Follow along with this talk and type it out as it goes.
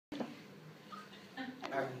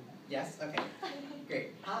Yes? Okay.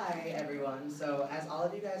 Great. Hi, everyone. So, as all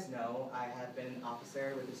of you guys know, I have been an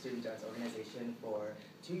officer with the Student Dance Organization for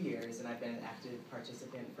 2 years, and I've been an active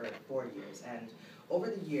participant for 4 years. And over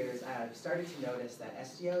the years, I've started to notice that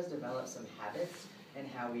SDO has developed some habits in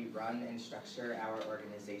how we run and structure our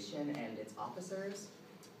organization and its officers.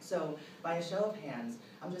 So, by a show of hands,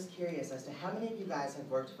 I'm just curious as to how many of you guys have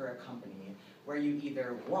worked for a company where you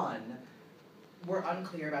either, one, were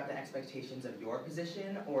unclear about the expectations of your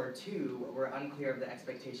position, or two, were unclear of the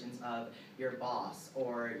expectations of your boss,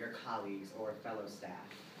 or your colleagues, or fellow staff.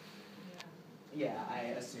 Yeah,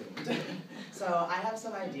 I assumed. So I have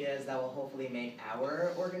some ideas that will hopefully make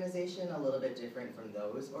our organization a little bit different from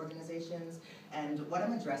those organizations. And what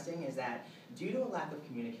I'm addressing is that due to a lack of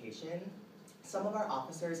communication, some of our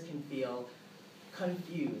officers can feel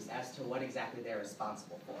confused as to what exactly they're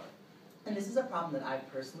responsible for. And this is a problem that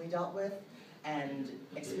I've personally dealt with and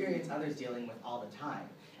experience others dealing with all the time.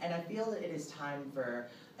 And I feel that it is time for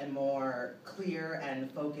a more clear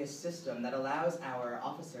and focused system that allows our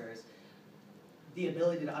officers the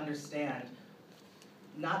ability to understand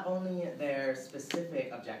not only their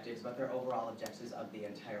specific objectives, but their overall objectives of the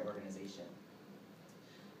entire organization.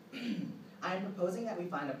 I am proposing that we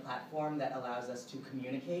find a platform that allows us to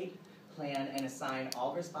communicate, plan, and assign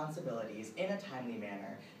all responsibilities in a timely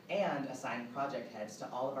manner, and assign project heads to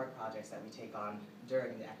all of our projects that we take on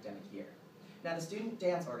during the academic year. Now, the Student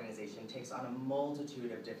Dance Organization takes on a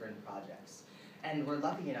multitude of different projects, and we're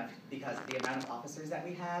lucky enough because the amount of officers that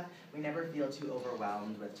we have, we never feel too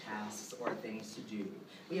overwhelmed with tasks or things to do.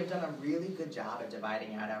 We have done a really good job at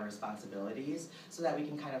dividing out our responsibilities so that we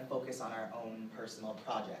can kind of focus on our own personal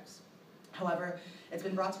projects. However, it's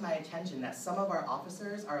been brought to my attention that some of our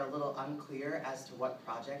officers are a little unclear as to what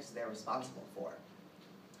projects they're responsible for,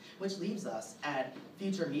 which leaves us at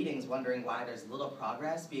future meetings wondering why there's little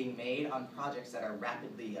progress being made on projects that are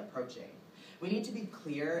rapidly approaching. We need to be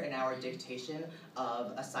clear in our dictation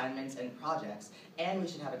of assignments and projects, and we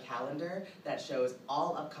should have a calendar that shows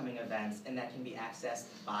all upcoming events and that can be accessed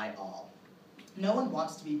by all. No one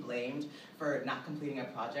wants to be blamed for not completing a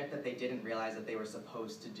project that they didn't realize that they were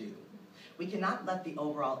supposed to do. We cannot let the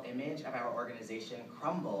overall image of our organization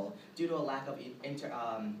crumble due to a lack of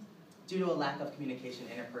communication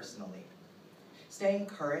interpersonally. Staying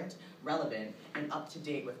current, relevant, and up to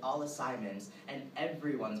date with all assignments and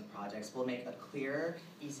everyone's projects will make a clearer,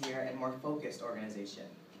 easier, and more focused organization.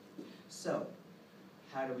 So,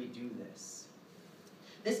 how do we do this?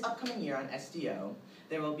 This upcoming year on SDO,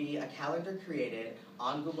 there will be a calendar created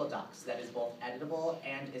on Google Docs that is both editable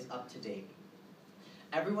and is up to date.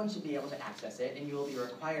 Everyone should be able to access it, and you will be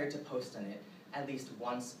required to post on it at least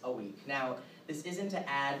once a week. Now, this isn't to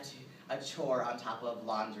add to a chore on top of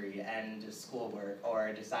laundry and schoolwork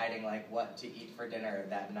or deciding like what to eat for dinner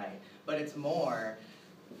that night, but it's more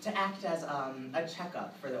to act as a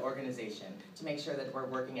checkup for the organization to make sure that we're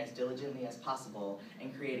working as diligently as possible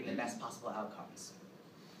and creating the best possible outcomes.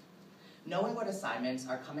 Knowing what assignments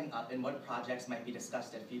are coming up and what projects might be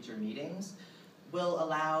discussed at future meetings will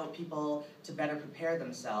allow people to better prepare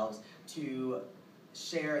themselves to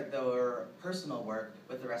share their personal work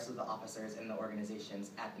with the rest of the officers in the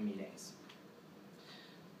organizations at the meetings.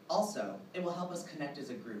 Also, it will help us connect as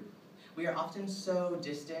a group. We are often so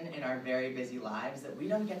distant in our very busy lives that we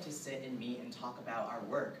don't get to sit and meet and talk about our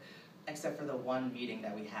work, except for the one meeting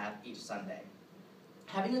that we have each Sunday.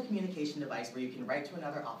 Having a communication device where you can write to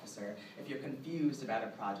another officer if you're confused about a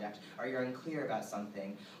project or you're unclear about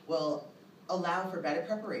something will allow for better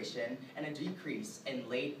preparation and a decrease in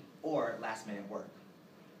late or last-minute work.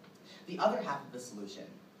 The other half of the solution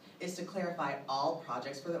is to clarify all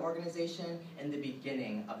projects for the organization in the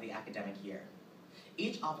beginning of the academic year.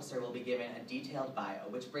 Each officer will be given a detailed bio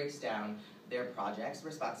which breaks down their projects,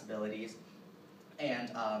 responsibilities,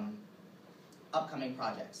 and upcoming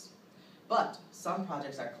projects. But some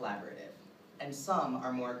projects are collaborative, and some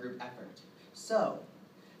are more group effort. So,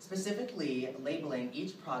 specifically labeling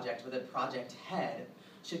each project with a project head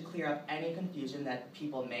should clear up any confusion that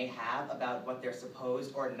people may have about what they're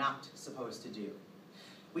supposed or not supposed to do.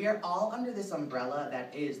 We are all under this umbrella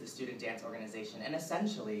that is the Student Dance Organization, and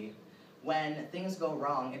essentially, when things go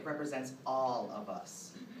wrong, it represents all of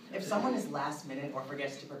us. If someone is last minute or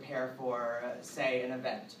forgets to prepare for, say, an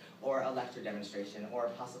event, or a lecture demonstration, or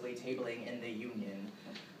possibly tabling in the union,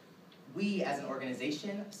 we as an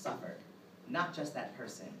organization suffer, not just that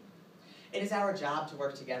person. It is our job to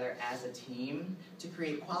work together as a team to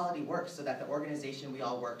create quality work so that the organization we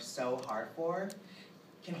all work so hard for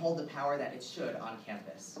can hold the power that it should on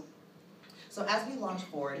campus. So as we launch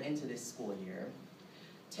forward into this school year,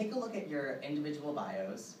 take a look at your individual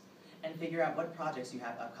bios and figure out what projects you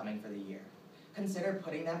have upcoming for the year. consider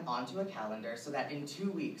putting them onto a calendar so that in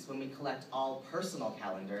 2 weeks, when we collect all personal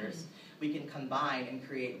calendars, we can combine and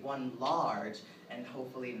create one large, and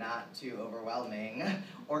hopefully not too overwhelming,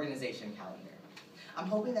 organization calendar. I'm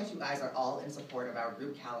hoping that you guys are all in support of our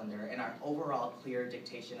group calendar and our overall clear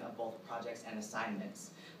dictation of both projects and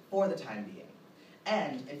assignments for the time being.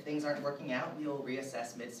 And if things aren't working out, we will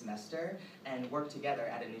reassess mid-semester and work together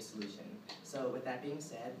at a new solution. So with that being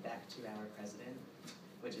said, back to our president,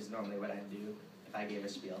 which is normally what I'd do if I gave a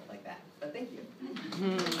spiel like that. But thank you.